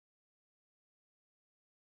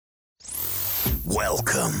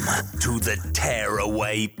Welcome to the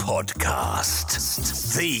Tearaway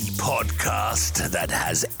Podcast, the podcast that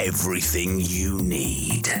has everything you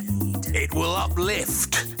need. It will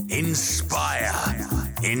uplift, inspire,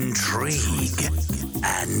 intrigue,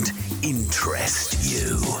 and interest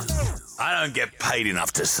you. I don't get paid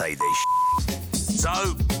enough to say this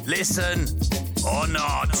so listen or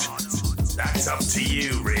not. That's up to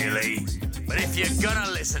you, really. But if you're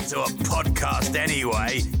gonna listen to a podcast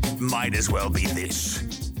anyway, might as well be this.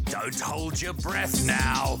 Don't hold your breath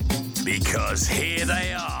now, because here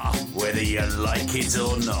they are, whether you like it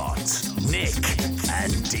or not. Nick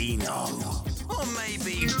and Dino. Or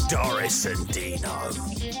maybe Doris and Dino.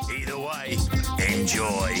 Either way,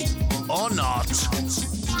 enjoy or not.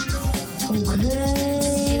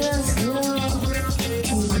 Okay, let's go.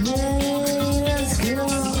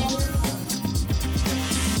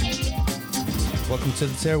 Welcome to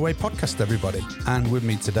the Tearaway Podcast, everybody. And with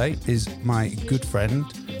me today is my good friend,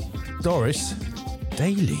 Doris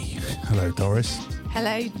Daly. Hello, Doris.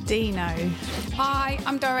 Hello, Dino. Hi,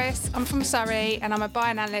 I'm Doris. I'm from Surrey and I'm a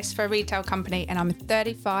buying analyst for a retail company and I'm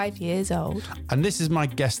 35 years old. And this is my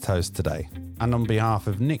guest host today. And on behalf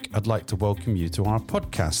of Nick, I'd like to welcome you to our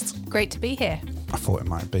podcast. Great to be here. I thought it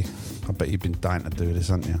might be. I bet you've been dying to do this,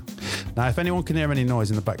 haven't you? Now, if anyone can hear any noise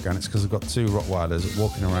in the background, it's because I've got two Rottweilers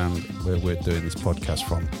walking around where we're doing this podcast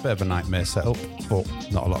from. Bit of a nightmare setup, but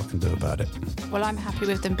not a lot I can do about it. Well, I'm happy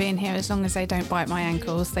with them being here as long as they don't bite my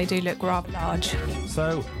ankles. They do look rather large.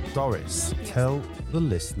 So, Doris, tell the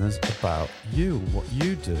listeners about you, what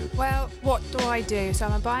you do. Well, what do I do? So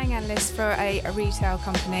I'm a buying analyst for a retail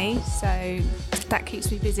company. So that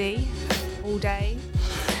keeps me busy all day.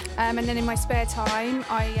 And then in my spare time,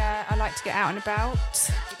 I like to get out and about,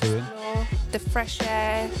 explore the fresh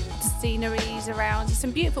air, the sceneries around. There's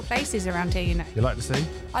some beautiful places around here, you know. You like the sea?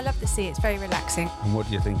 I love the sea. It's very relaxing. And what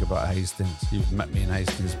do you think about Hastings? You've met me in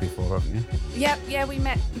Hastings before, haven't you? Yeah, we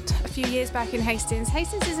met a few years back in Hastings.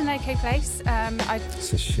 Hastings is an okay place.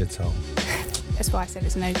 It's a shithole. That's why I said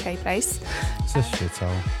it's an okay place. It's a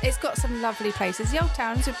shithole. It's got some lovely places. The Old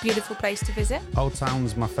Town is a beautiful place to visit. Old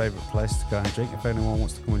Town's my favourite place to go and drink if anyone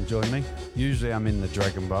wants to come and join me. Usually I'm in the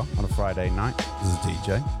Dragon Bar on a Friday night as a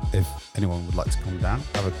DJ. If anyone would like to come down,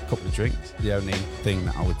 have a couple of drinks. The only thing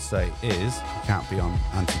that I would say is you can't be on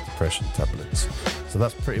antidepressant tablets. So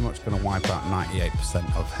that's pretty much going to wipe out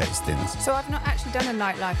 98% of Hastings. So I've not actually done a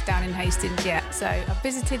nightlife down in Hastings yet. So I've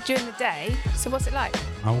visited during the day. So what's it like?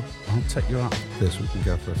 I'll take you out after this. We can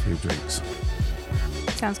go for a few drinks.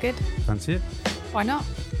 Sounds good. Fancy it? Why not?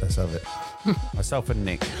 Let's have it. Myself and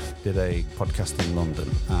Nick did a podcast in London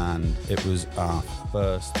and it was our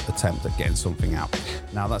first attempt at getting something out.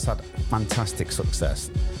 Now that's had fantastic success.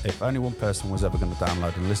 If only one person was ever going to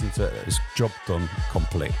download and listen to it, it's job done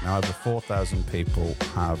complete. Now over 4,000 people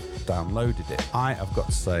have downloaded it. I have got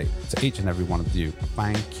to say to each and every one of you,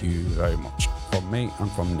 thank you very much. From me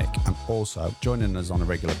and from Nick. And also joining us on a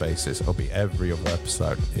regular basis, it'll be every other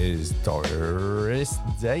episode, is Doris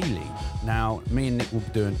Daly. Now, me and Nick will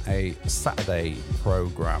be doing a Saturday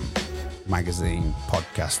program, magazine,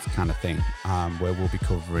 podcast kind of thing, where we'll be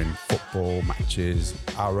covering football matches,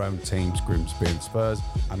 our own teams, Grimsby and Spurs,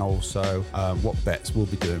 and also what bets we'll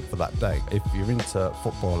be doing for that day. If you're into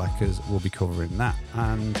football hackers, we'll be covering that,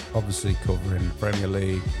 and obviously covering Premier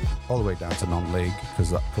League all the way down to non-league,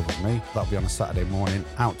 because that covers me. That'll be on a Saturday morning,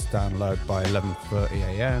 out to download by 11:30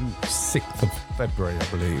 a.m, 6th of February, I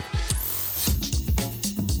believe.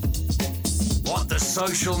 Want the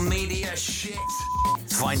social media shit?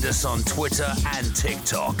 Find us on Twitter and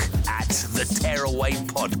TikTok at The Tearaway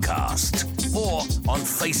Podcast or on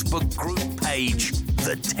Facebook group page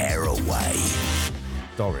The Tearaway.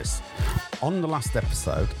 Doris, on the last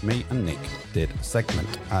episode, me and Nick did a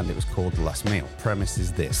segment and it was called The Last Meal. Premise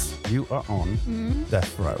is this: you are on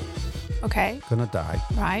death row. Okay. Gonna die.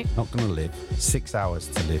 Right. Not gonna live. 6 hours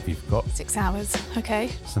to live you've got. 6 hours.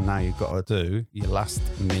 Okay. So now you've got to do your last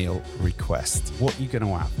meal request. What are you going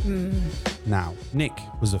to have? Now, Nick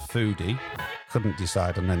was a foodie, couldn't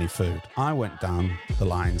decide on any food. I went down the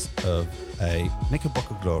lines of a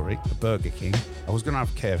Knickerbocker Glory, a Burger King. I was going to have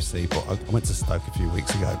KFC, but I went to Stoke a few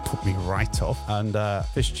weeks ago. It put me right off. And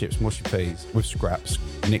fish chips, mushy peas with scraps.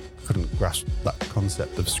 Nick couldn't grasp that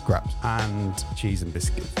concept of scraps. And cheese and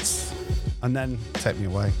biscuits. And then take me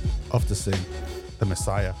away, off to sea. the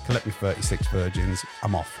Messiah, collect me 36 virgins,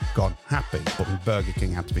 I'm off, gone, happy. But my Burger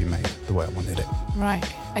King had to be made the way I wanted it. Right.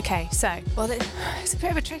 Okay. So, well, it's a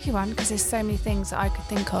bit of a tricky one because there's so many things that I could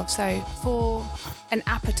think of. So, for an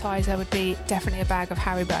appetizer would be definitely a bag of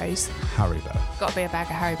Haribos. Haribo. Got to be a bag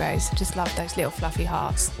of Haribos. Just love those little fluffy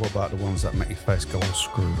hearts. What about the ones that make your face go all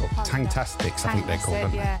screwed up? Oh, Tangtastics, I think they're called,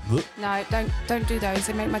 aren't yeah. they? No, don't do those.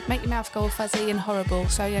 They make your mouth go all fuzzy and horrible.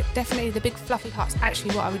 So yeah, definitely the big fluffy hearts.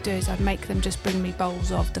 Actually, what I would do is I'd make them just bring me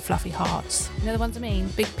bowls of the fluffy hearts. You know the ones I mean?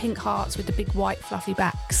 Big pink hearts with the big white fluffy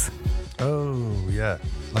backs. Oh, yeah.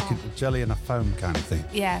 Like a jelly and a foam kind of thing.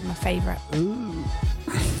 Yeah, my favourite. Ooh.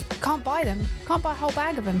 Can't buy them. Can't buy a whole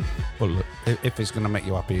bag of them. Well, look, if it's going to make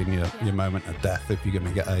you happy in your moment of death, if you're going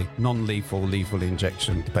to get a non-lethal, lethal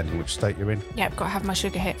injection, depending which state you're in. Yeah, I've got to have my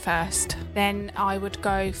sugar hit first. Then I would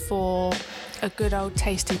go for a good old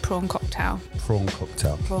tasty prawn cocktail. Prawn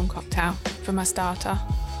cocktail. Prawn cocktail for my starter.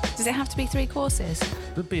 Does it have to be 3 courses?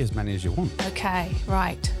 There'd be as many as you want. Okay,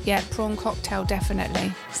 right. Yeah, prawn cocktail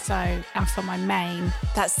definitely. So, and for my main,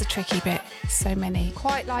 that's the tricky bit. So many.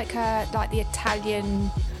 Quite like the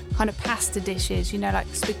Italian kind of pasta dishes, you know, like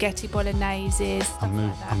spaghetti bolognese.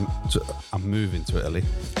 I'm moving to Italy.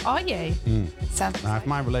 Are you? Sounds Now, if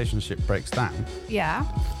my relationship breaks down yeah.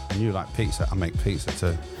 and you like pizza, I make pizza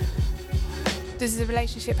too. Does the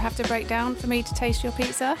relationship have to break down for me to taste your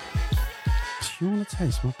pizza? Do you want to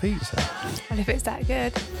taste my pizza? Well, if it's that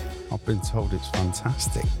good. I've been told it's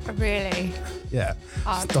fantastic. Really? Yeah.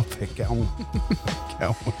 Stop it. Get on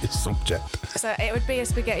with this subject. So it would be a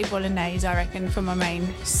spaghetti bolognese, I reckon, for my main.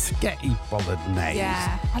 Spaghetti bolognese.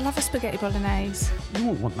 Yeah, I love a spaghetti bolognese. You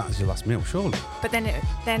won't want that as your last meal, surely. But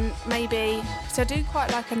then maybe, so I do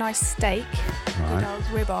quite like a nice steak, Right. good old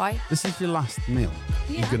ribeye. This is your last meal.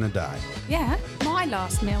 Yeah. You're going to die. Yeah, my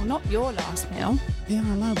last meal, not your last meal. Yeah,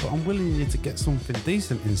 I know, but I'm willing you to get something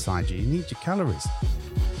decent inside you. You need your calories.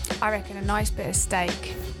 I reckon a nice bit of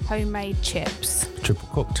steak, homemade chips, Triple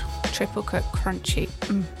cooked. triple cooked, crunchy,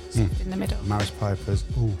 soft in the middle. Maris Pipers.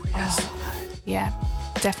 Oh, yes. Yeah,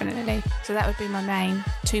 definitely. So that would be my main,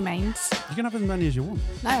 2 mains. You can have as many as you want.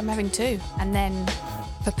 No, I'm having 2. And then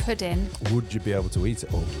for pudding, Would you be able to eat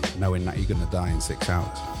it all, knowing that you're going to die in 6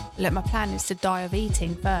 hours? look, my plan is to die of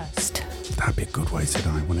eating first. That'd be a good way to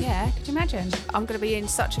die, wouldn't it? Yeah, could you imagine? I'm going to be in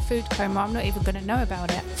such a food coma, I'm not even going to know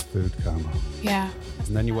about it. Food coma. Yeah.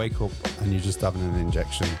 And then you wake up and you're just having an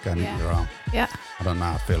injection going Yeah. into your arm. Yeah. I don't know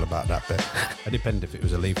how I feel about that bit. It depends if it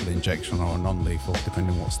was a lethal injection or a non-lethal,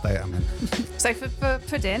 depending what state I'm in. So for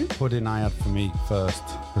pudding, Pudding I had for me first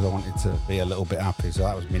because I wanted to be a little bit happy. So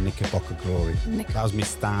that was my Knickerbocker glory. That was my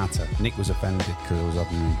starter. Nick was offended because I was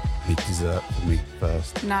having my dessert for me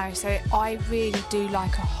first. no, so I really do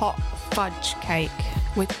like a hot fudge cake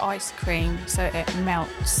with ice cream so it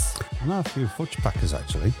melts. I know a few fudge packers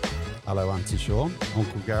actually. Hello, Auntie Sean,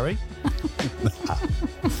 Uncle Gary.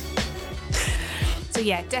 So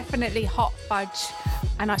yeah, definitely hot fudge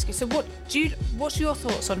and ice cream. So what's your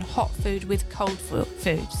thoughts on hot food with cold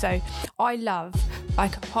food? So I love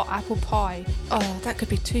like a hot apple pie. Oh, that could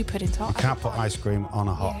be 2 puddings. Hot You can't apple put pie. ice cream on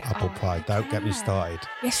a hot Yeah, apple oh, pie. you Don't get me can. started.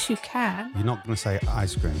 Yes, you can. You're not going to say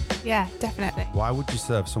ice cream. Yeah, definitely. Why would you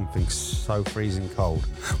serve something so freezing cold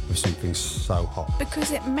with something so hot?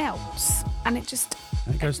 Because it melts and it just...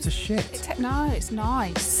 And it goes to shit. No, it's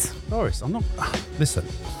nice. Doris, I'm not... Listen,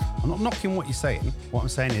 I'm not knocking what you're saying. What I'm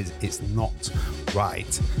saying is it's not right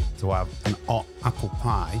to have an hot apple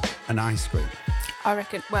pie and ice cream. I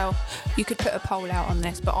reckon, well, you could put a poll out on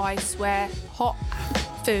this, but I swear hot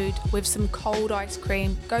food with some cold ice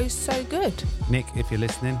cream goes so good. Nick, if you're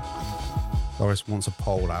listening, Doris wants a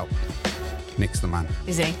pole out. Nick's the man.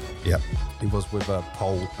 Is he? Yep. He was with a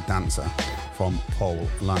pole dancer from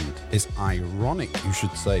Poland. It's ironic, you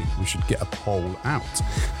should say, we should get a pole out.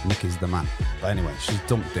 Nick is the man. But anyway, she's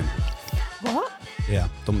dumped him. What? Yeah,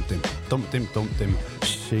 dumped him.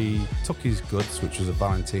 She took his goods, which was a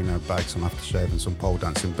Valentino bag, some aftershave and some pole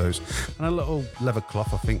dancing booze, and a little leather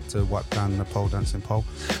cloth, I think, to wipe down the pole dancing pole,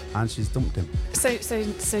 and she's dumped him. So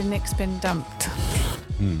Nick's been dumped.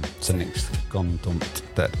 So Nick's gone dumped,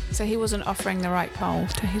 dead. So he wasn't offering the right pole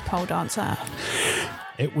to his pole dancer.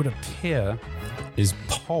 It would appear his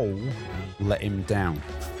pole let him down.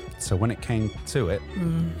 So when it came to it,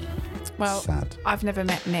 Well, sad. I've never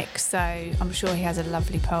met Nick, so I'm sure he has a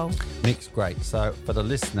lovely pole. Nick's great. So for the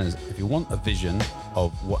listeners, if you want a vision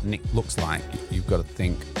of what Nick looks like, you've got to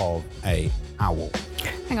think of a owl.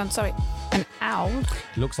 Hang on, sorry, an owl.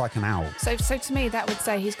 He looks like an owl. So to me, that would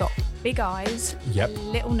say he's got big eyes, Yep. a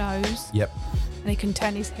little nose, Yep. and he can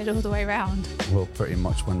turn his head all the way around. Well, pretty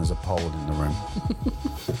much when there's a pole in the room.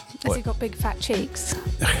 Has he got big fat cheeks?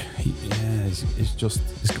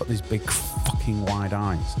 He's got these big fucking wide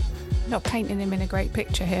eyes. Not painting him in a great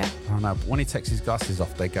picture here. I know, but when he takes his glasses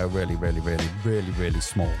off, they go really, really, really, really, really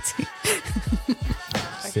small.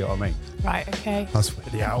 See what I mean? Right, okay. That's where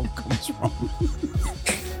the owl comes from.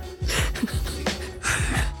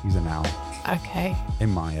 He's an owl. Okay. In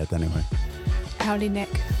my head, anyway. Owly Nick.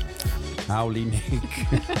 Owly Nick.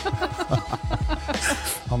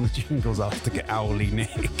 On the jingles, I have to get Owly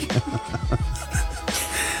Nick.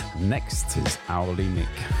 Next is Owly Nick.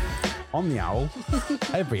 On the owl,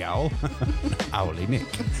 every owl, Owly Nick.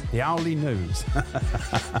 The Owly News.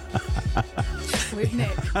 With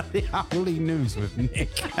Nick. The Owly News with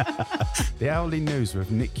Nick. The Owly News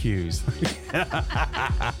with Nick Hughes.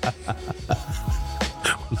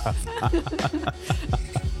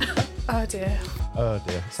 Oh dear. Oh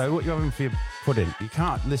dear. So what are you having for your pudding? You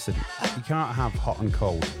can't have hot and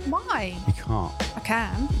cold. Why? You can't. I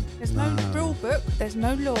can. There's no rule book. There's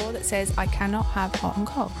no law that says I cannot have hot and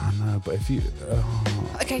cold. I know, but if you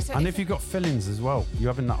Okay, so and if you've got fillings as well,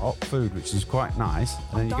 you're having that hot food, which is quite nice.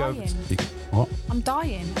 And then you dying. go. What? I'm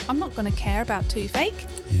dying. I'm not going to care about toothache.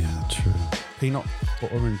 Yeah, true. Peanut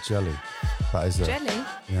butter and jelly. That is Jelly?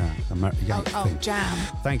 Yeah, Yankee thing. Jam.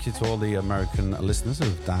 Thank you to all the American listeners who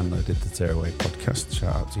have downloaded the Tearaway podcast.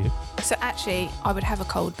 Shout out to you. So actually, I would have a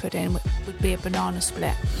cold pudding. Would be a banana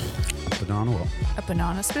split. A banana what? A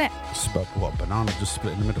banana split What? Banana just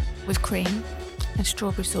split in the middle. with cream and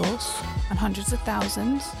strawberry sauce and hundreds of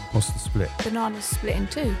thousands. What's the split? Bananas split in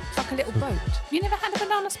two. It's like a little boat. You never had a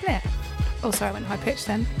banana split? Oh, sorry, I went high pitched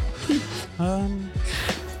then.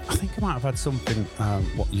 I think I might have had something,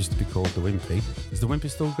 what used to be called the Wimpy. Is the Wimpy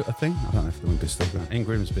still a thing? I don't know if the Wimpy's still going. In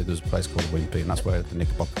Grimsby, there's a place called the Wimpy, and that's where the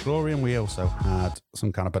Knickerbocker Glory, and we also had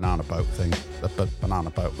some kind of banana boat thing. A banana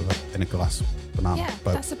boat in a glass banana Yeah,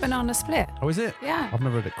 boat. that's a banana split. Oh, is it? Yeah. I've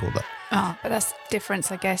never heard it called that. Oh, but that's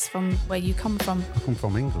difference, I guess, from where you come from. I come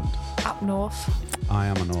from England. Up north, I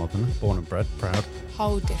am a northerner, born and bred, proud.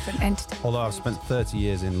 whole different entity. Although I've spent 30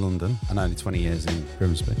 years in London and only 20 years in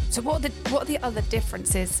Grimsby. So what are the other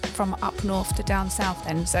differences from up north to down south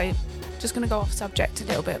then? So just going to go off subject a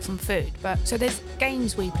little bit from food, but so there's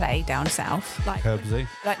games we play down south, like Curbsy.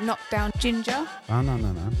 like knock down ginger. Oh, no.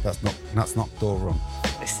 That's knock door run.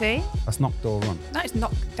 See? That's knock door run. No, it's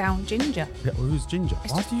knock down ginger. Yeah, well, who's Ginger?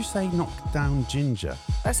 Why do you say knock down Ginger?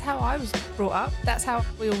 That's how I was brought up. That's how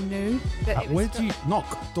we all knew that it was. Where do you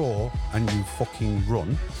knock door and you fucking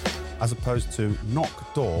run, as opposed to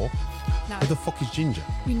knock door? No, Who the fuck is Ginger?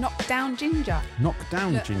 we knock down ginger. Knock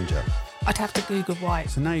down Look. Ginger. I'd have to Google why.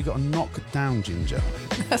 So now you've got to knock down Ginger.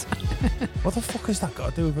 What the fuck has that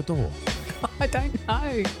got to do with a door? I don't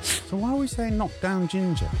know. So why are we saying knock down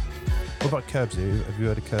Ginger? What about Curbsy? Have you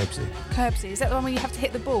heard of Curbsy? Curbsy, is that the one where you have to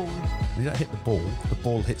hit the ball? You don't hit the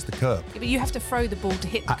ball hits the curb. Yeah, but you have to throw the ball to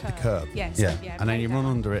hit the At curb. the curb. Yes. Yeah. Yeah. And then you played run that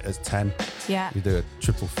one. under it as 10. Yeah. You do a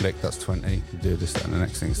triple flick, that's 20. You do this, that, and the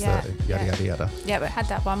next thing's Yeah, 30. Yada, yeah. yada, yada. Yeah, but had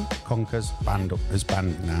that one. Conkers, banned up, is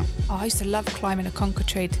banned now. Oh, I used to love climbing a conker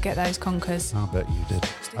tree to get those conkers. I bet you did.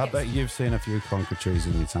 I bet you've seen a few conker trees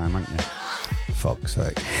in your time, haven't you? Fuck's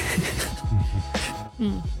sake.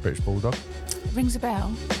 British Bulldog. Rings a bell.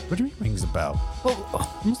 What do you mean rings a bell?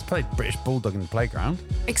 Oh, I must have played British Bulldog in the playground.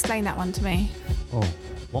 explain that one to me. Oh,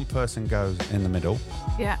 one person goes in the middle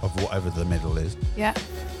Yeah. of whatever the middle is, Yeah.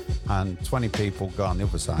 and 20 people go on the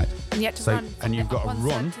other side. And you had to So- run from and you've got to one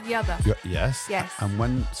run. side to the other. Yes. Yes. And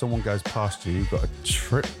when someone goes past you, you've got to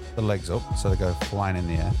trip the legs up so they go flying in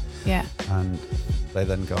the air, Yeah. and they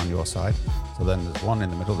then go on your side. So then there's one in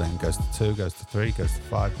the middle, then goes to 2, goes to 3, goes to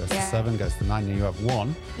 5, goes to Yeah. 7, goes to 9, and you have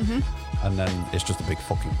one. And then it's just a big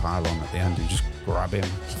fucking pile-on at the end. You just grab him,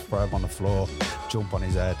 throw him on the floor, jump on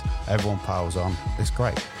his head. Everyone piles on. It's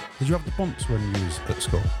great. Did you have the bumps when you was at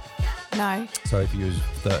school? No. So if you was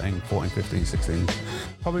 13, 14, 15, 16,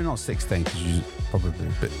 probably not 16 because you're probably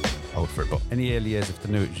a bit old for it, but in the early years, if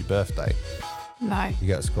they knew it was your birthday, No. you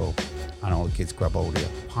get to school and all the kids grab hold of you,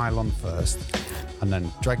 pile on first, and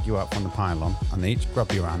then drag you out from the pylon, and they each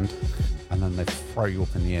grab your hand, and then they throw you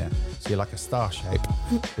up in the air. So you're like a star shape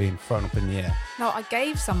being thrown up in the air. No, I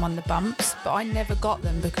gave someone the bumps, but I never got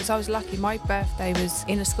them because I was lucky. My birthday was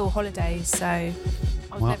in a school holidays, so I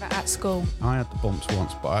was Well- never at school. I had the bumps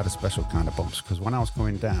once, but I had a special kind of bumps because when I was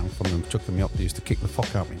coming down from them chucking me up, they used to kick the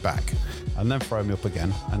fuck out of my back and then throw me up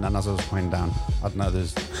again. And then as I was going down, I don't know,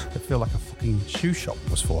 it feel like a fucking shoe shop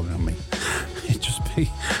was falling on me. It'd just be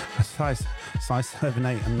a size 7,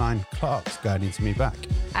 8, and 9 Clarks going into me back.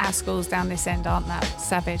 our schools down this end aren't that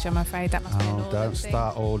savage, I'm afraid. That must be a Oh, northern don't thing.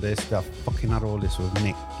 start all this. I fucking had all this with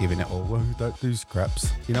Nick giving it all. Well, don't do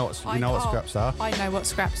scraps. You know what scraps are? I know what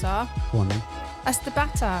scraps are. Go on then. That's the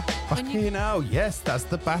batter. When you, Fucking hell, yes, that's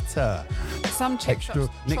the batter. some chip Extra-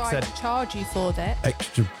 shops Nick try said- to charge you for that.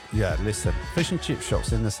 Extra, yeah, listen, fish and chip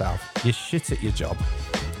shops in the south, you're shit at your job.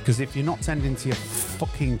 Because if you're not tending to your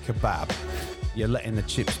fucking kebab, you're letting the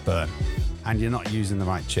chips burn. And you're not using the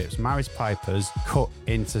right chips. Maris Pipers, cut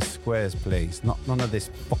into squares, please. None of this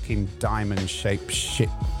fucking diamond-shaped shit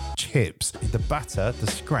chips. The batter, the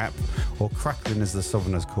scrap, or crackling as the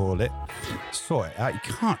southerners call it, sort it out. You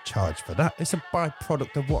can't charge for that. It's a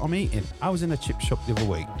byproduct of what I'm eating. I was in a chip shop the other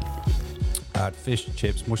week. I had fish,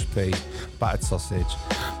 chips, mushed peas, battered sausage,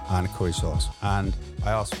 and a curry sauce. And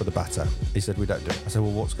I asked for the batter. He said, we don't do it. I said,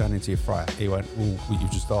 well, what's going into your fryer? He went, well, what you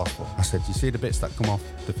just asked for. I said, you see the bits that come off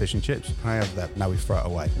the fish and chips? Can I have that? No, we throw it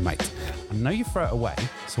away, mate. I know you throw it away.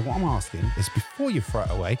 So what I'm asking is, before you throw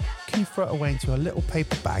it away, can you throw it away into a little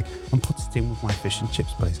paper bag and put it in with my fish and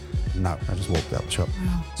chips, please? No, I just walked out the shop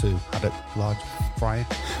to had a large fry.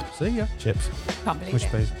 See ya, chips. Can't believe Mushed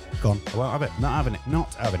it. peas, gone. I won't have it. Not having it.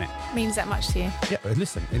 Not having it. Means that much to you. Yeah, but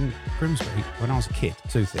listen, in Grimsby, when I was a kid,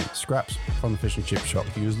 two things. Scraps from the fish and chip shop.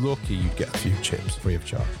 If you was lucky, you'd get a few chips free of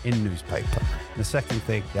charge in newspaper. The second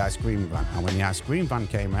thing, the ice cream van. And when the ice cream van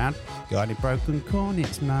came round, got any broken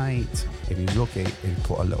cornets, mate? If he was lucky, he'd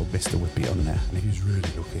put a little Mr. Whippy on there. And if he was really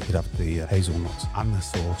lucky, he'd have the hazelnuts and the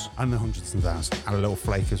sauce and the hundreds and thousands and a little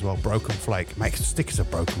flake as well, broken flake. Make stickers of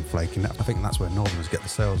broken flake in that. I think that's where Northerners get the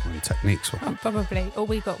salesman techniques from. Oh, probably. All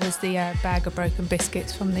we got was the bag of broken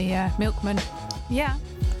biscuits from the milkman. Yeah,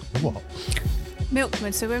 What?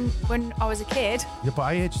 milkman. So when I was a kid, Yeah, but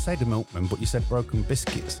I heard you say the milkman, but you said broken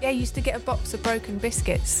biscuits. yeah, I used to get a box of broken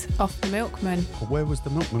biscuits off the milkman. But where was the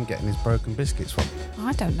milkman getting his broken biscuits from?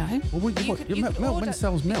 I don't know. Well, You could milkman order-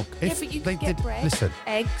 sells milk. Yeah, but you could get bread, Listen,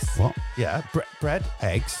 eggs, what? Yeah, bread,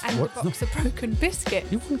 eggs. and What? a box of broken biscuit.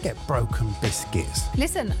 You wouldn't get broken biscuits.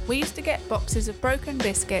 Listen, we used to get boxes of broken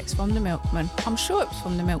biscuits from the milkman. I'm sure it was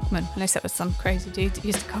from the milkman, unless it was some crazy dude that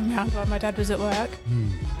used to come round while my dad was at work.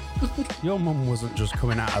 Your mum wasn't just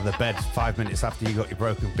coming out of the bed 5 minutes after you got your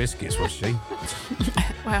broken biscuits, was she?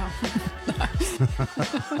 Wow.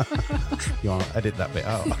 You want to edit that bit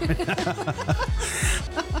out?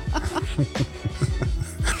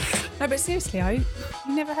 No, but seriously, you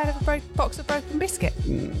never heard of a box of broken biscuit?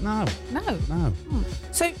 No, No. no.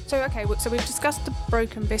 So okay. So we've discussed the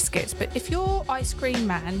broken biscuits, but if your ice cream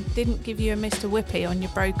man didn't give you a Mr. Whippy on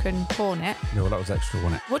your broken cornet, No, well, that was extra,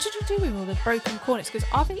 wasn't it? what did you do with all the broken cornets? Because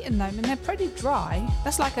I've eaten them and they're pretty dry.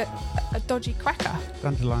 That's like a dodgy cracker.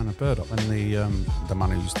 Dandelion and burdock. When the man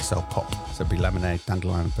who used to sell pop, so it'd be lemonade,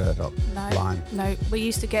 dandelion and burdock, lime. No. We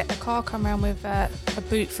used to get a car come around with a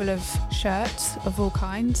boot full of shirts of all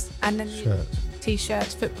kinds, and then Shirts.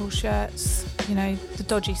 T-shirts, football shirts, you know, the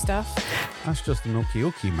dodgy stuff. That's just the milky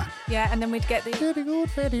hooky, man. Yeah, and then we'd get the Very good,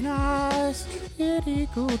 very nice. Very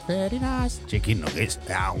good, very nice. Chicken nuggets,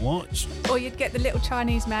 how much? or you'd get the little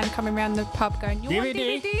Chinese man coming around the pub going, "You want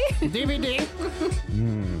DVD?" DVD.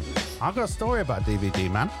 I've got a story about DVD,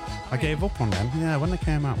 man. I gave up on them. Yeah, when they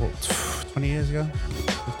came out, what, 20 years ago?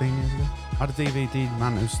 15 years ago? I had a DVD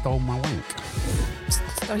man who stole my wank.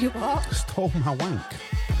 So you what? Stole my wank.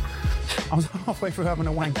 I was halfway through having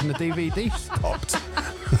a wank and the DVD stopped.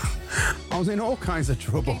 I was in all kinds of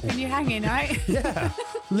trouble. Keeping you hanging, right? Yeah,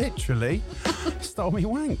 literally stole me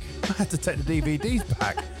wank. I had to take the DVDs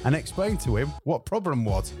back and explain to him what problem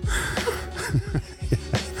was.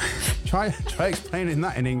 Try explaining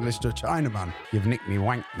that in English to a Chinaman. You've nicked me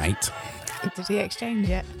wank, mate. Did he exchange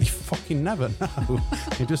it? He fucking never, no.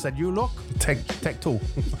 He just said, you look, take two.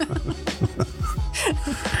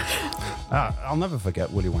 I'll never forget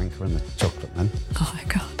Willy Wonka and the Chocolate Man. Oh my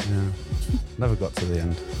god. Yeah, never got to the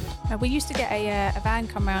end. Now, we used to get a van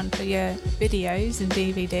come round for your videos and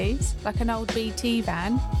DVDs, like an old BT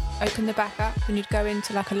van. Open the back up, and you'd go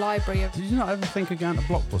into like a library of. Did you not ever think of going to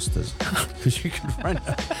Blockbusters? Because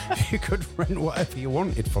you could rent whatever you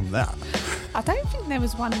wanted from that. I don't think there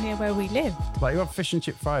was one near where we lived. Like you have Fish and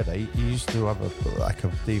Chip Friday, you used to have a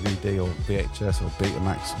DVD or VHS or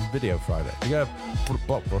Betamax video Friday. You go to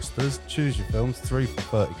Blockbusters, choose your films, 3 for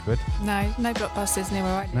 30 quid. No Blockbusters near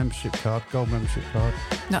where I live. Membership card, gold membership card.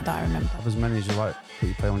 Not that I remember. Have as many as you like, but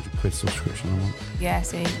you pay 100 quid subscription a month. Yeah,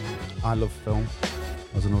 see. I love film.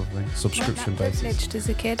 That's another thing. Subscription Weren't that basis. privileged as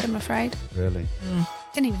a kid, I'm afraid. Really?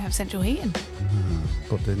 Didn't even have central heating.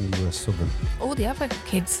 But then you were Southern. All the other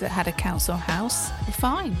kids that had a council house were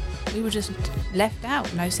fine. We were just left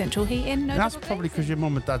out. No central heating, no That's double probably glazing. because your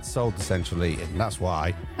mum and dad sold the central heating. That's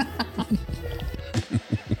why.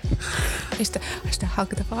 used to hug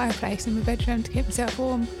the fireplace in my bedroom to keep myself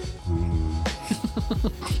warm.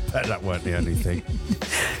 Bet that weren't the only thing.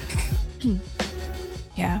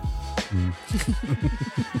 Yeah.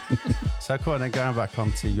 So come on, then going back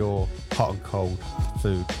onto your hot and cold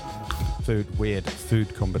weird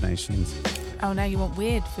food combinations Oh no, you want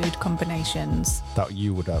weird food combinations? that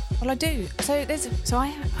you would have. Well, I do. So there's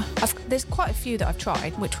quite a few that I've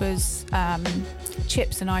tried, which was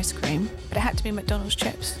chips and ice cream, but it had to be McDonald's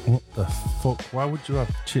chips. What the fuck? Why would you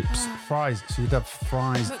have chips, fries? So you'd have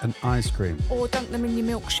fries and ice cream. Or dunk them in your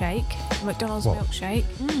milkshake, McDonald's What? milkshake.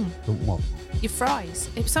 What? Your fries.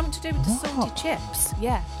 It was something to do with the salty What? chips.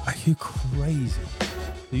 Yeah. Are you crazy?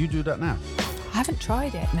 Do you do that now? I haven't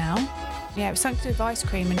tried it now. Yeah, it was something to do with ice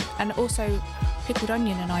cream and also pickled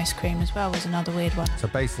onion and ice cream as well was another weird one. So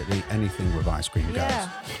basically anything with ice cream Yeah.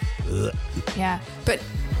 goes. Ugh. Yeah. But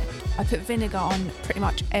I put vinegar on pretty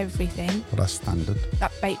much everything. Well, that's standard.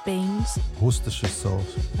 Like baked beans. Worcestershire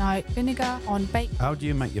sauce. No, vinegar on baked. How do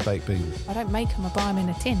you make your baked beans? I don't make them, I buy them in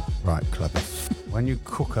a tin. Right, clever. When you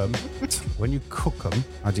cook them, how do you cook them?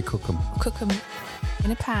 I cook them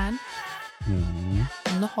in a pan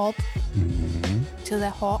on the hob till they're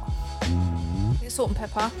hot. Bit of salt and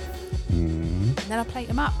pepper. And then I plate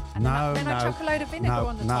them up. And then I chuck a load of vinegar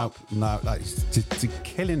on the top. No, you're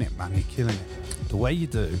killing it, man. You're killing it. The way you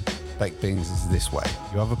do baked beans is this way.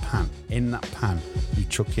 You have a pan. In that pan, you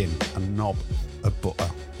chuck in a knob of butter.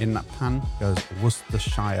 In that pan goes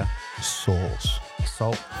Worcestershire sauce,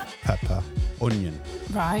 salt, pepper, onion.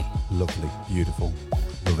 Right. Lovely, beautiful.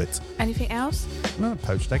 Love it. Anything else? No,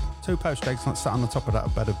 poached egg. 2 poached eggs sat on the top of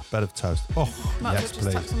that bed of toast. Oh, Might yes, as well just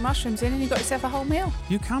please. tuck some mushrooms in and you got yourself a whole meal.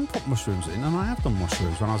 You can put mushrooms in, and I have done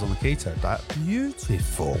mushrooms when I was on the keto diet.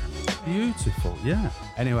 Beautiful. Beautiful, yeah.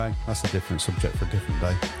 Anyway, that's a different subject for a different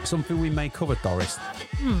day. Something we may cover, Doris.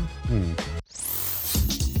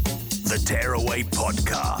 The Tearaway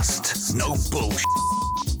Podcast. No bullshit.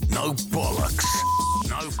 No bollocks.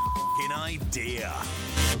 No fucking idea.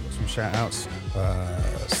 Some shout outs.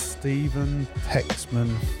 Stephen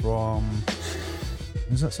Pexman from, what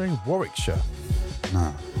does that say? Warwickshire?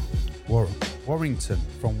 No. Warrington.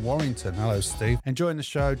 From Warrington. Hello, Steve. Enjoying the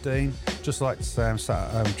show, Dean. Just like to say I'm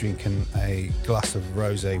sat at home drinking a glass of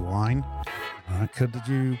rosé wine. Could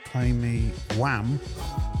you play me Wham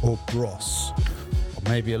or Bros? Or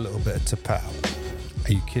maybe a little bit of Tapao?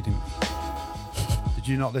 Are you kidding me? Did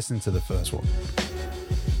you not listen to the first one?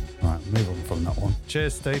 Right, move on from that one.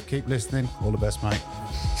 Cheers, Steve. Keep listening. All the best, mate.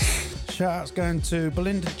 Shout outs going to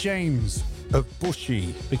Belinda James of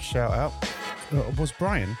Bushy. Big shout out. Was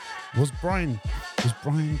Brian James? I was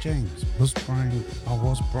Brian James.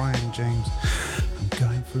 I'm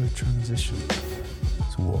going through a transition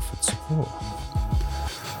to Watford support.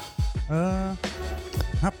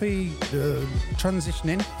 Happy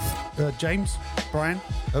transitioning, James, Brian,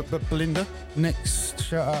 but Belinda. Next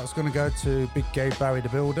shout out is going to go to Big Gay Barry the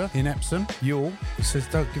Builder in Epsom. Yule. He says,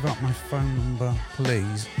 don't give up my phone number,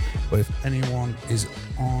 please. But if anyone is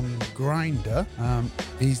on Grindr,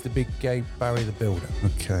 he's the Big Gay Barry the Builder.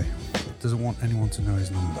 Okay. Doesn't want anyone to know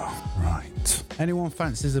his number. Right. Anyone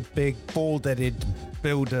fancies a big bald-headed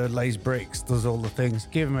builder, lays bricks, does all the things,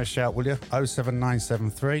 give him a shout, will you?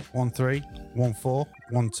 07973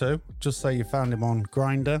 131412. Just say you found him on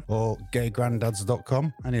Grindr or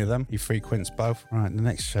gaygrandads.com. Any of them. He frequents both. Right, the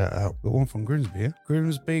next shout out. Got one from Grimsby here.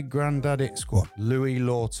 Grimsby Grandad It Squad. Louis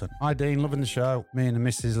Lawton. Hi Dean, loving the show. Me and the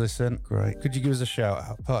missus listen. Great. Could you give us a shout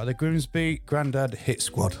out? Part of the Grimsby Grandad Hit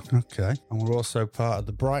Squad. Okay. And we're also part of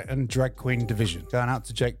the Brighton Drag Queen Division. Going out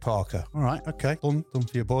to Jake Parker. All right, okay. Done for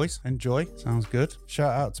your boys. Enjoy. Sounds good.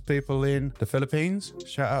 Shout out to people in the Philippines.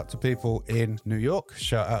 Shout out to people in New York.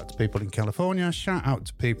 Shout out to people in California. Shout out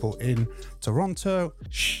to people in Toronto.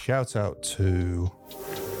 Shout out to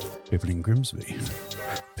people in Grimsby.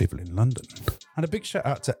 People in London. And a big shout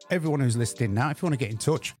out to everyone who's listening now. If you want to get in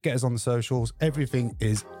touch, get us on the socials. Everything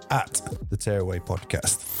is at the Tearaway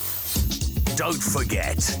Podcast. Don't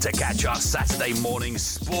forget to catch our Saturday morning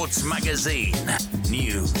sports magazine.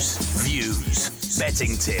 News, views,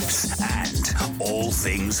 betting tips, and all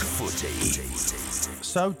things footy.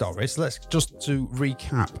 So, Doris, let's just to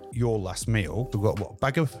recap your last meal. We've got a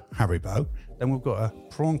bag of Haribo, then we've got a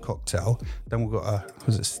prawn cocktail, then we've got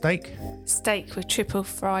steak? Steak with triple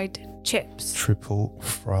fried chips. Triple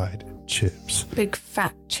fried chips. Big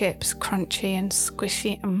fat chips, crunchy and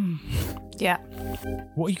squishy. Yeah.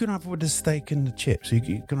 What are you going to have with the steak and the chips? Are you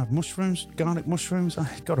going to have mushrooms, garlic mushrooms?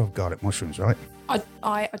 You've got to have garlic mushrooms, right?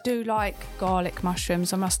 I do like garlic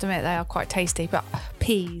mushrooms. I must admit they are quite tasty, but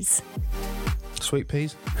peas. Sweet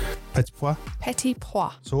peas, petit pois, Petit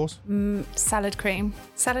pois. sauce. Salad cream.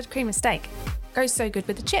 Salad cream and steak. Goes so good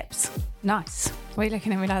with the chips. Nice. What are you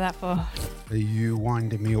looking at me like that for? Are you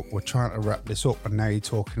winding me up? We're trying to wrap this up, and now you're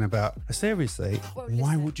talking about. Seriously, Well,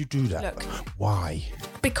 why listen, would you do that? look. Why?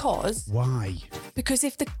 Because Why?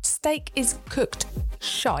 if the steak is cooked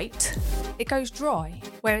shite, it goes dry.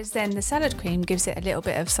 Whereas then the salad cream gives it a little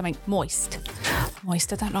bit of something moist.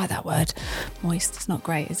 Moist, I don't like that word. Moist, it's not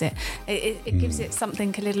great, is it? It gives it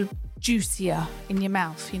something a little juicier in your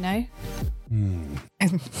mouth, you know?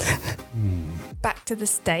 Back to the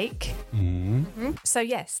steak. So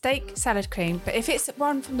yeah, steak, salad cream. But if it's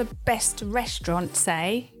one from the best restaurant,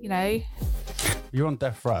 say, you know, You're on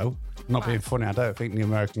death row. Not being funny, I don't think the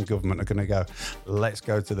American government are going to go, let's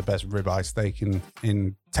go to the best ribeye steak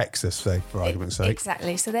in Texas, say, for argument's sake.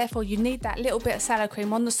 exactly. So therefore, you need that little bit of salad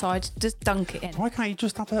cream on the side. Just dunk it in. Why can't you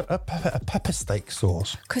just have a pepper steak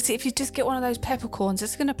sauce? Because if you just get one of those peppercorns,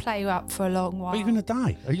 it's going to play you up for a long while. Are you going to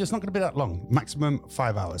die? It's not going to be that long. Maximum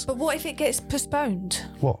 5 hours. But what if it gets postponed?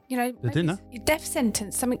 What? You know, The dinner? Your death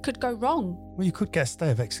sentence. Something could go wrong. Well, you could get a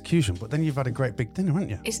stay of execution, but then you've had a great big dinner, haven't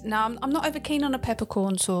you? No, I'm not over keen on a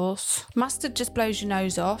peppercorn sauce. Mustard just blows your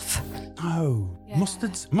nose off. No. Yeah.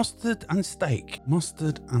 Mustard and steak.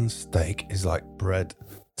 Mustard and steak is like bread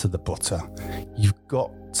to the butter. You've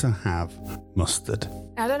got to have mustard.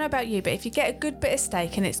 Now, I don't know about you, but if you get a good bit of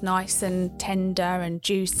steak and it's nice and tender and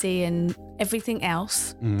juicy and everything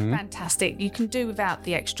else, fantastic. You can do without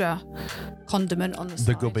the extra condiment on the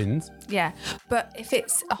side. The gubbins. Yeah. But if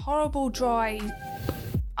it's a horrible dry,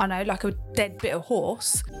 I know, like a dead bit of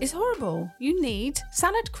horse, it's horrible. You need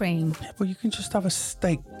salad cream. Yeah, well, you can just have a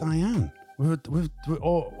steak Diane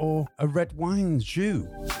or a red wine jus.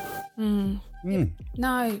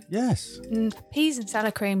 No. Yes. Peas and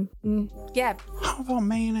salad cream. Yeah. How about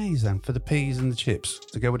mayonnaise then for the peas and the chips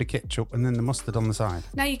to go with the ketchup and then the mustard on the side?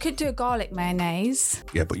 Now, you could do a garlic mayonnaise.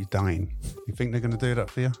 Yeah, but you're dying. You think they're going to do that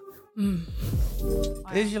for you?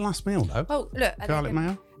 Here's your last meal, though. Oh, look. Garlic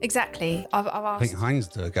mayo? Exactly. I've I think asked. Heinz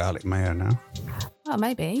do a garlic mayo now. Oh,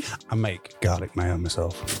 maybe. I make garlic mayo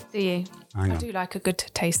myself. Do you? Hang I on. do like a good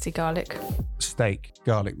tasty garlic. Steak,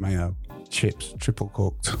 garlic mayo, chips, triple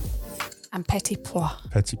cooked, And petit pois.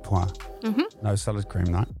 petit pois. No salad cream,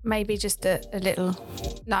 no. Maybe just a little.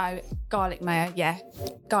 No, garlic mayo. Yeah.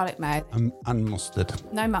 Garlic mayo. And mustard.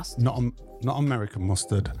 No mustard. Not American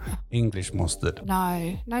mustard, English mustard.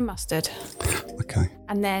 No mustard. Okay.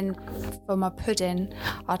 And then for my pudding,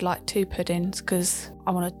 I'd like 2 puddings because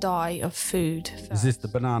I want to die of food. Is this the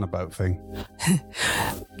banana boat thing?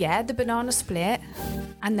 Yeah, the banana split.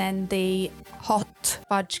 And then the hot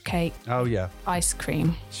fudge cake Oh, yeah. ice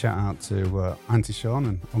cream. Shout out to Auntie Sean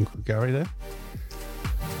and Uncle Gary there.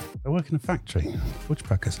 They work in a factory, fudge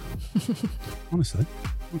packers. Honestly,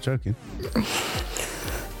 I'm not joking.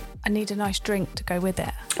 I need a nice drink to go with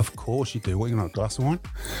it. Of course you do. What, you want, a glass of wine?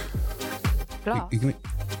 Glass. You can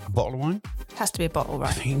a bottle of wine? Has to be a bottle, I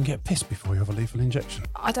right? think you can get pissed before you have a lethal injection.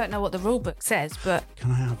 I don't know what the rule book says, but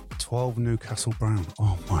Can I have 12 Newcastle Brown?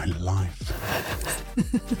 Oh, my life.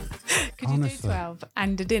 could you Honestly. do 12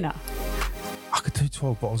 and a dinner? I could do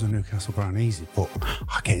 12 bottles of Newcastle Brown easy, but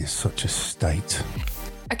I get in such a state.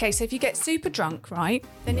 Okay, so if you get super drunk, right?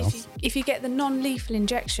 Then Yes. if you get the non-lethal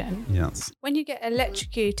injection, Yes. when you get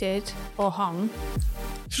electrocuted or hung,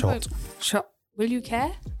 Shot. shot, will you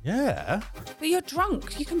care? Yeah. But you're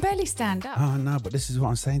drunk. You can barely stand up. Oh, no, but this is what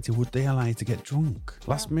I'm saying to you. Would they allow you to get drunk?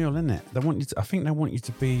 Last meal, isn't it? They want you to, I think they want you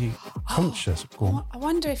to be conscious. Go on. I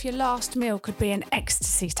wonder if your last meal could be an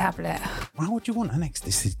ecstasy tablet. Why would you want an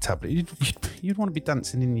ecstasy tablet? You'd want to be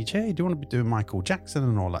dancing in your chair. You'd want to be doing Michael Jackson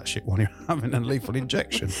and all that shit while you're having a lethal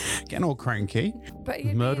injection. Getting all cranky. But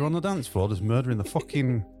There's murder on the dance floor. There's murder in the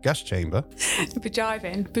fucking gas chamber.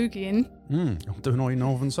 jiving, boogieing. I'm doing all your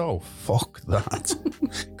Northern Soul. Fuck that.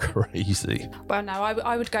 Crazy. Well, no,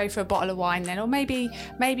 I would go for a bottle of wine then, or maybe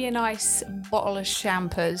a nice bottle of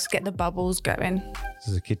champers. Get the bubbles going. This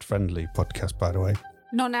is a kid-friendly podcast, by the way.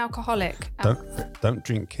 Non-alcoholic. Don't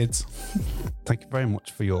drink, kids. Thank you very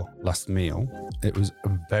much for your last meal. It was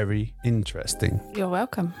very interesting. You're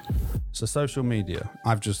welcome. So social media.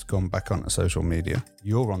 I've just gone back onto social media.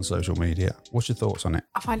 You're on social media. What's your thoughts on it?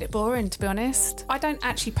 I find it boring, to be honest. I don't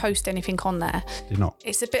actually post anything on there. Do you not?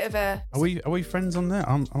 It's a bit of a... Are we friends on there?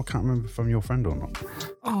 I can't remember if I'm your friend or not.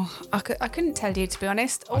 Oh, I couldn't tell you, to be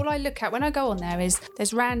honest. All I look at when I go on there is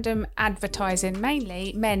there's random advertising,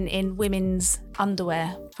 mainly men in women's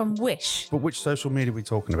underwear from Wish. But which social media are we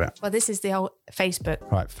talking about? Well, this is the old Facebook.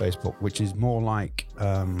 Right, Facebook, which is more like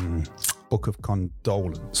Book of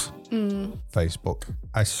Condolence. Facebook.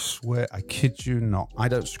 I swear, I kid you not. I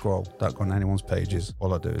don't scroll, don't go on anyone's pages.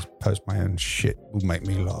 All I do is post my own shit will make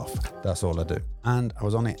me laugh. That's all I do. And I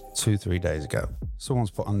was on it 2-3 days ago.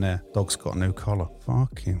 Someone's put on there, dog's got a new collar.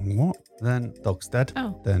 Fucking what? Then dog's dead.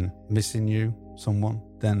 Oh. Then missing you, someone.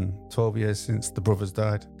 Then 12 years since the brother's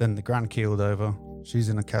died. Then the grand keeled over. She's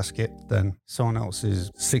in a casket. Then someone else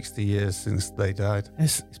is 60 years since they died.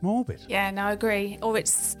 It's morbid. Yeah, no, I agree. Or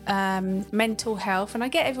it's mental health. And I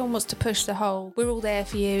get everyone wants to push the whole, we're all there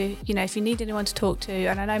for you, you know, if you need anyone to talk to.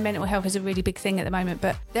 And I know mental health is a really big thing at the moment,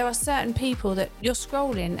 but there are certain people that you're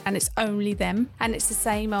scrolling and it's only them. And it's the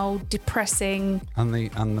same old depressing. And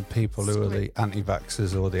the people who are the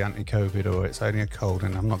anti-vaxxers or the anti-COVID or it's only a cold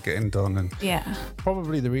and I'm not getting done. And Yeah.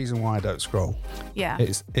 probably the reason why I don't scroll. Yeah.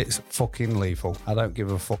 It's fucking lethal. I don't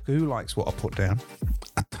give a fuck who likes what I put down.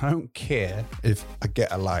 I don't care if I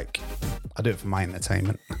get a like. I do it for my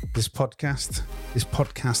entertainment. This podcast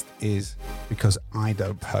is because I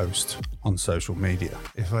don't post on social media.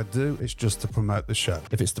 If I do, it's just to promote the show.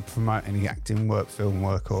 If it's to promote any acting work, film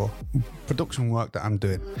work, or production work that I'm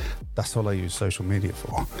doing, that's all I use social media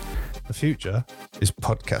for. The future is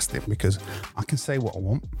podcasting because I can say what I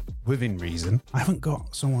want within reason. I haven't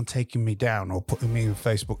got someone taking me down or putting me in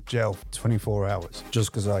Facebook jail for 24 hours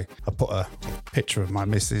just because I put a picture of my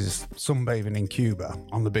missus sunbathing in Cuba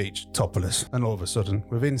on the beach, topless, and all of a sudden,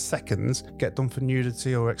 within seconds, get done for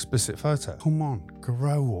nudity or explicit photo. Come on,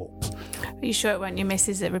 grow up. Are you sure it weren't your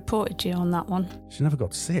missus that reported you on that one? She never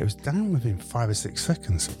got to see it. It was down within 5 or 6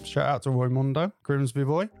 seconds. Shout out to Roy Mundo, Grimsby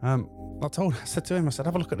boy. I said to him,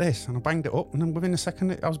 have a look at this. And I banged it up. And then within a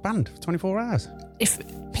second, I was banned for 24 hours. If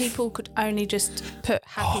people could only just put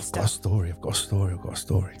happy I've stuff. got a story.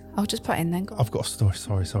 I'll just put it in then. Go on. I've got a story.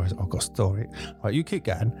 Sorry. I've got a story. Right, you keep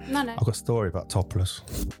going. No. I've got a story about topless.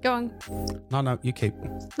 Go on. No, you keep.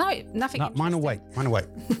 No, nothing. No, mine will wait.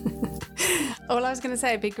 All I was going to say,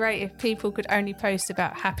 it'd be great if people could only post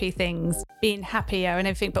about happy things, being happier and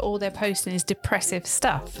everything, but all they're posting is depressive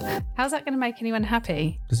stuff. How's that going to make anyone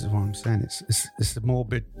happy? This is what I'm saying. It's a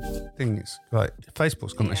morbid thing. It's like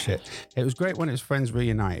Facebook's gone to shit. It was great when it was Friends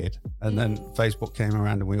Reunited, and then Facebook came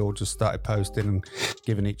around and we all just started posting and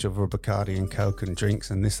giving each other a Bacardi and Coke and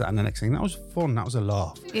drinks and this, that, and the next thing. That was fun. That was a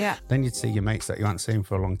laugh. Yeah. Then you'd see your mates that you hadn't seen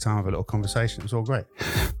for a long time have a little conversation. It was all great.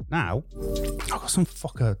 Now, I got some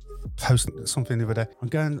fucker posting something the other day. I'm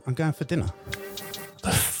going for dinner. What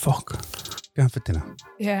the fuck? Going for dinner.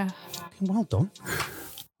 Yeah. Well done.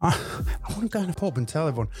 I want to go in a pub and tell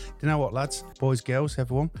everyone, do you know what, lads, boys, girls,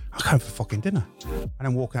 everyone, I'm going for fucking dinner. And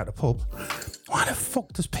then walk out the pub. Why the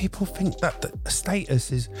fuck does people think that the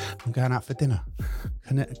status is I'm going out for dinner?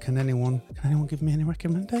 Can anyone give me any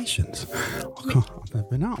recommendations? I've never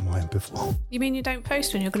been out on my own before. You mean you don't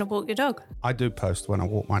post when you're going to walk your dog? I do post when I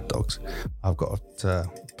walk my dogs. I've got a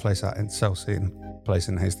place out in Chelsea and a place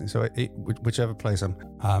in Hastings. So whichever place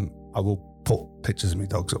I will put pictures of my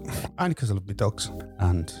dogs up. Only because I love my dogs.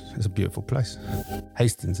 And it's a beautiful place.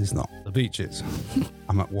 Hastings is not. The beach is.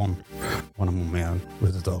 I'm at one when I'm on my own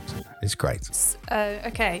with the dogs. It's great.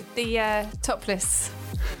 Okay. The topless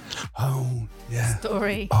Oh, yeah.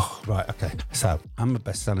 story. Oh, right, okay. So, I'm a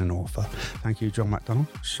best-selling author. Thank you, John MacDonald.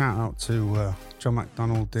 Shout out to John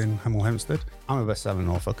MacDonald in Hemel Hempstead. I'm a best-selling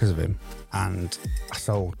author because of him. And I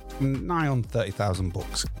sold nigh on 30,000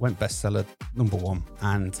 books. Went bestseller #1.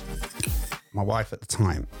 And my wife at the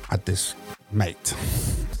time had this mate.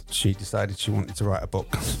 She decided she wanted to write a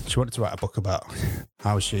book. She wanted to write a book about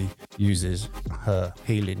how she uses her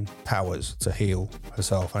healing powers to heal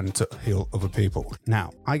herself and to heal other people.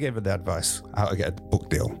 Now, I gave her the advice how to get a book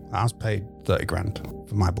deal. I was paid 30 grand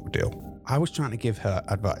for my book deal. I was trying to give her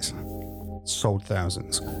advice. Sold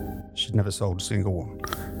thousands. She'd never sold a single one.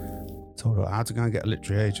 Told her how to go and get a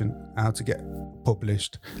literary agent, how to get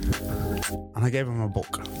published. And I gave her my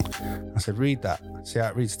book. I said, read that, see how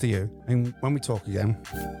it reads to you. And when we talk again,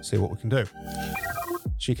 see what we can do.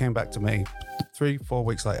 She came back to me 3-4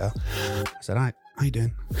 weeks later. I said, hi, how you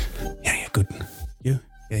doing? Yeah, good. You?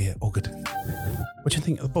 Yeah, all good. What do you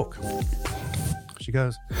think of the book? She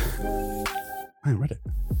goes, I ain't read it.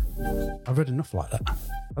 I've read enough like that.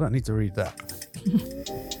 I don't need to read that.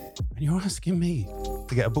 And you're asking me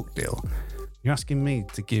to get a book deal. You're asking me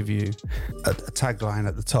to give you a tagline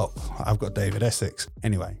at the top. I've got David Essex.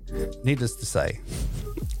 Anyway, needless to say,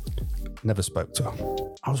 never spoke to her.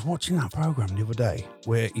 I was watching that program the other day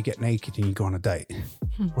where you get naked and you go on a date.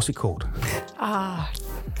 What's it called?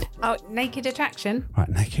 Naked Attraction. Right,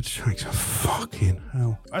 Naked Attraction. Fucking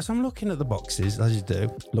hell. As I'm looking at the boxes, as you do,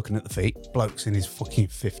 looking at the feet, bloke's in his fucking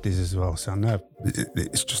 50s as well, so I know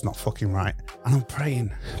it's just not fucking right. And I'm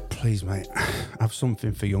praying, please, mate, have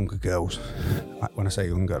something for younger girls. Like when I say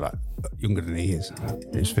younger, like younger than he is.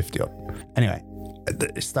 He's 50 odd. Anyway,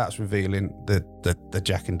 it starts revealing the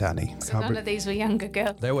Jack and Danny. So none of these were younger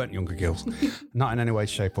girls. They weren't younger girls, not in any way,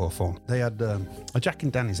 shape, or form. They had a Jack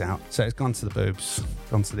and Danny's out, so it's gone to the boobs,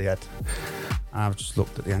 gone to the head. I've just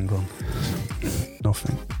looked at the end one,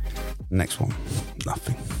 nothing. Next one,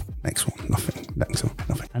 nothing. Next one, nothing. Next one,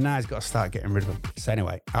 nothing. And now he's got to start getting rid of them. So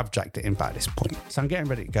anyway, I've jacked it in by this point. So I'm getting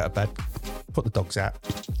ready to go to bed, put the dogs out.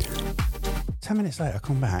 10 minutes later, I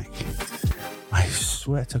come back. I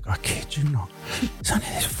swear to God, I kid you not. It's only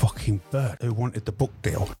this fucking bird who wanted the book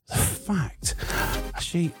deal. The fact,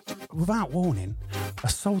 she, without warning,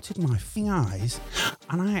 assaulted my eyes,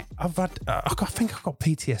 and I think I've got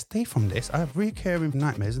PTSD from this. I have recurring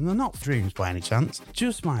nightmares, and they're not dreams by any chance.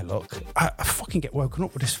 Just my luck. I fucking get woken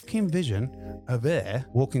up with this fucking vision of her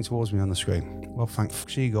walking towards me on the screen. Well, thank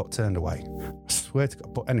she got turned away. I swear to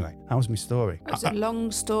God. But anyway, that was my story. It was a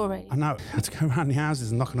long story. I know. I had to go around the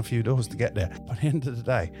houses and knock on a few doors to get there. But at the end of the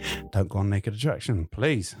day, don't go on Naked Attraction,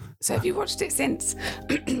 please. So have you watched it since?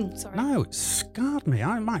 Sorry. No, it scarred me.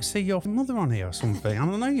 I might see your mother on here or something. I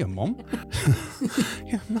don't know your mum.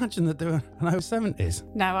 Yeah, imagine they're doing an over 70s.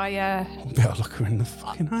 No, I'll be able to look her in the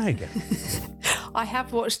fucking eye again. I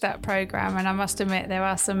have watched that programme, and I must admit there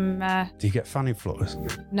are some... Do you get fanny flutters?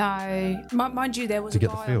 No. Mind you, there was To a get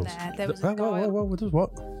the guy on feels? there. There was a guy.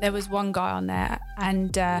 What? There was one guy on there,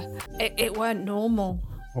 and it weren't normal.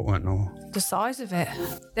 What weren't normal? The size of it.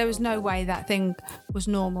 There was no way that thing was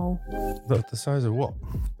normal. The size of what?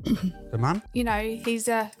 The man? You know, he's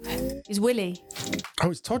Willy. Oh,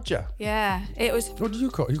 it's Todger. Yeah, it was... What do you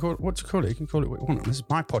call it? What do you call it? You can call it what you want. This is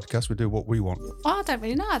my podcast. We do what we want. Oh, I don't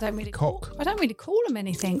really know. I don't really Cock. call him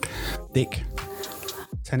anything. Dick.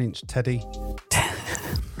 10-inch Teddy.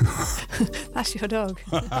 That's your dog.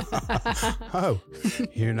 Oh,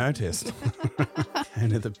 you noticed.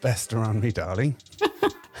 Only the best around me, darling.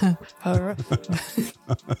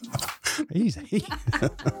 Easy.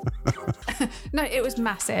 No, it was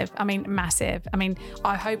massive. I mean, massive. I mean,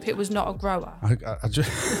 I hope it was not a grower. I just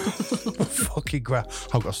fucking grower.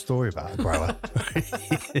 I've got a story about a grower.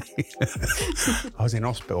 I was in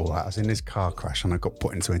hospital. I was in this car crash, and I got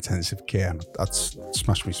put into intensive care, and I'd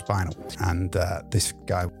smashed my spinal. And this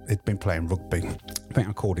guy had been playing rugby. I think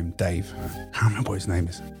I called him Dave. I can't remember what his name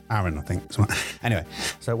is. Aaron, I think. Anyway,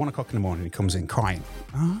 so 1 o'clock in the morning, he comes in crying.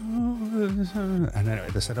 And anyway,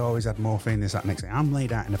 they said, oh, he's had morphine, this, that, next thing. I'm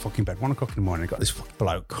laid out in the fucking bed. 1 o'clock in the morning, I got this fucking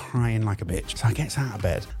bloke crying like a bitch. So I gets out of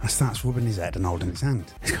bed and starts rubbing his head and holding his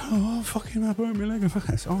hand. He's going, oh, fucking, I broke my leg.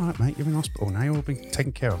 I said, all right, mate, you're in hospital now. You're all being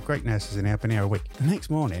taken care of. Great nurses in here. I've been here a week. The next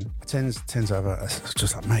morning, I turns over. I was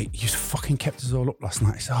just like, mate, you fucking kept us all up last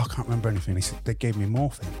night. He said, oh, I can't remember anything. He said, they gave me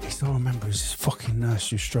morphine. He said, all I remember is this fucking nurse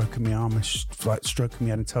just stroking my arm and like stroking me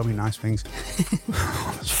head and telling me nice things.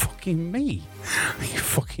 That's fucking me. You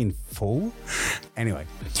fucking fool. Anyway,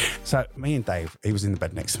 so me and Dave, he was in the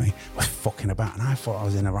bed next to me, was fucking about, and I thought I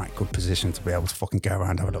was in a right good position to be able to fucking go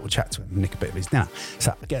around, have a little chat to him, nick a bit of his dinner.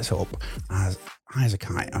 So I gets up, high as a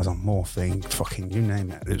kite, I was on morphine, fucking you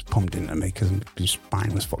name it, it was pumped into me because my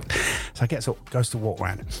spine was fucked. So I gets up, goes to walk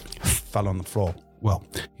around, fell on the floor. Well,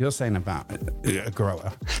 you're saying about a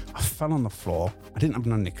grower. I fell on the floor. I didn't have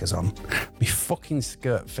no knickers on. My fucking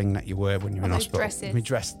skirt thing that you wear when you're in hospital. Dresses. My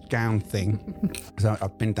dress gown thing. So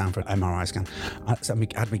I've been down for an MRI scan. So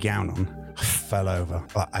I had my gown on. I fell over.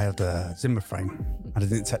 I had a Zimmer frame. I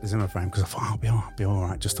didn't take the Zimmer frame because I thought I'll be all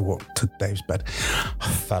right just to walk to Dave's bed. I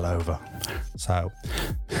fell over. So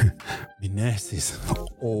my nurses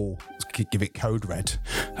all give it code red.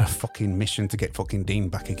 A fucking mission to get fucking Dean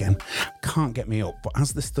back again. Can't get me up. But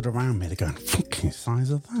as they stood around me, they're going, fucking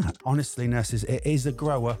size of that. Honestly, nurses, it is a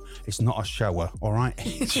grower. It's not a shower, all right?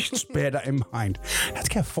 Just bear that in mind. I had to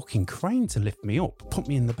get a fucking crane to lift me up, put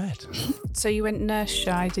me in the bed. So you went nurse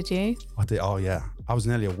shy, did you? I did, oh yeah. I was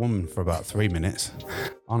nearly a woman for about 3 minutes.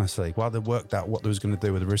 Honestly, while they worked out what they was going to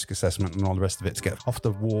do with the risk assessment and all the rest of it to get off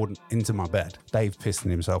the ward into my bed, Dave pissing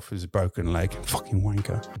himself with his broken leg. Fucking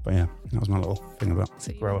wanker. But yeah, that was my little thing about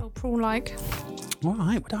So you grower. were all prawn-like. All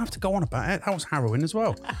right, we don't have to go on about it. That was harrowing as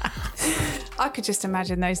well. I could just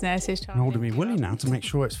imagine those nurses trying I'm holding me willy now to make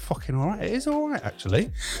sure it's fucking all right. It is all right,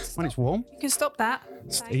 actually, when it's warm. You can stop that.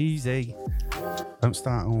 It's easy. Don't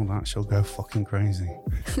start all that. She'll go fucking crazy.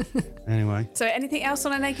 Anyway. So anything else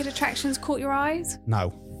on a Naked Attractions caught your eyes?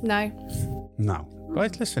 No. No.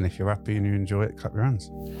 Guys, listen, if you're happy and you enjoy it, clap your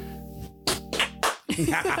hands.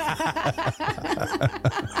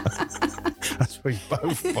 That's we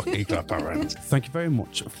both fucking clap our hands. Thank you very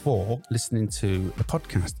much for listening to the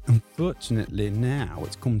podcast. Unfortunately, now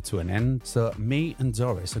it's come to an end, so me and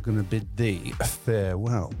Doris are going to bid thee a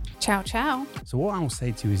farewell. Ciao, ciao. So what I will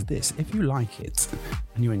say to you is this: if you like it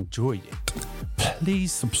and you enjoyed it,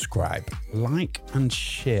 please subscribe, like and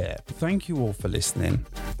share. Thank you all for listening,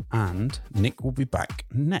 and Nick will be back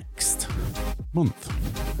next month,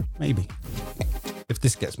 maybe. If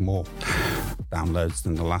this gets more downloads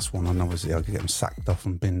than the last one, and obviously I'll get them sacked off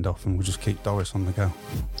and binned off, and we'll just keep Doris on the go.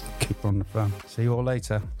 Keep her on the phone. See you all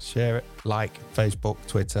later. Share it, like, Facebook,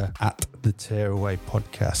 Twitter, at the Tearaway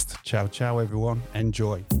Podcast. Ciao, ciao, everyone.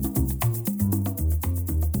 Enjoy.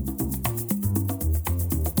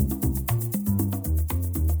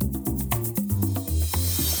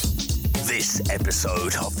 This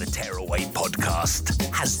episode of the Tearaway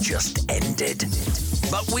Podcast has just ended.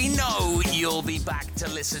 But we know you'll be back to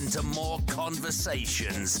listen to more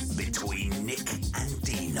conversations between Nick and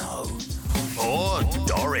Dino. Or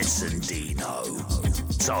Doris and Dino.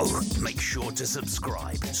 So make sure to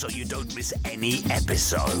subscribe so you don't miss any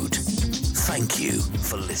episode. Thank you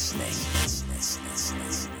for listening.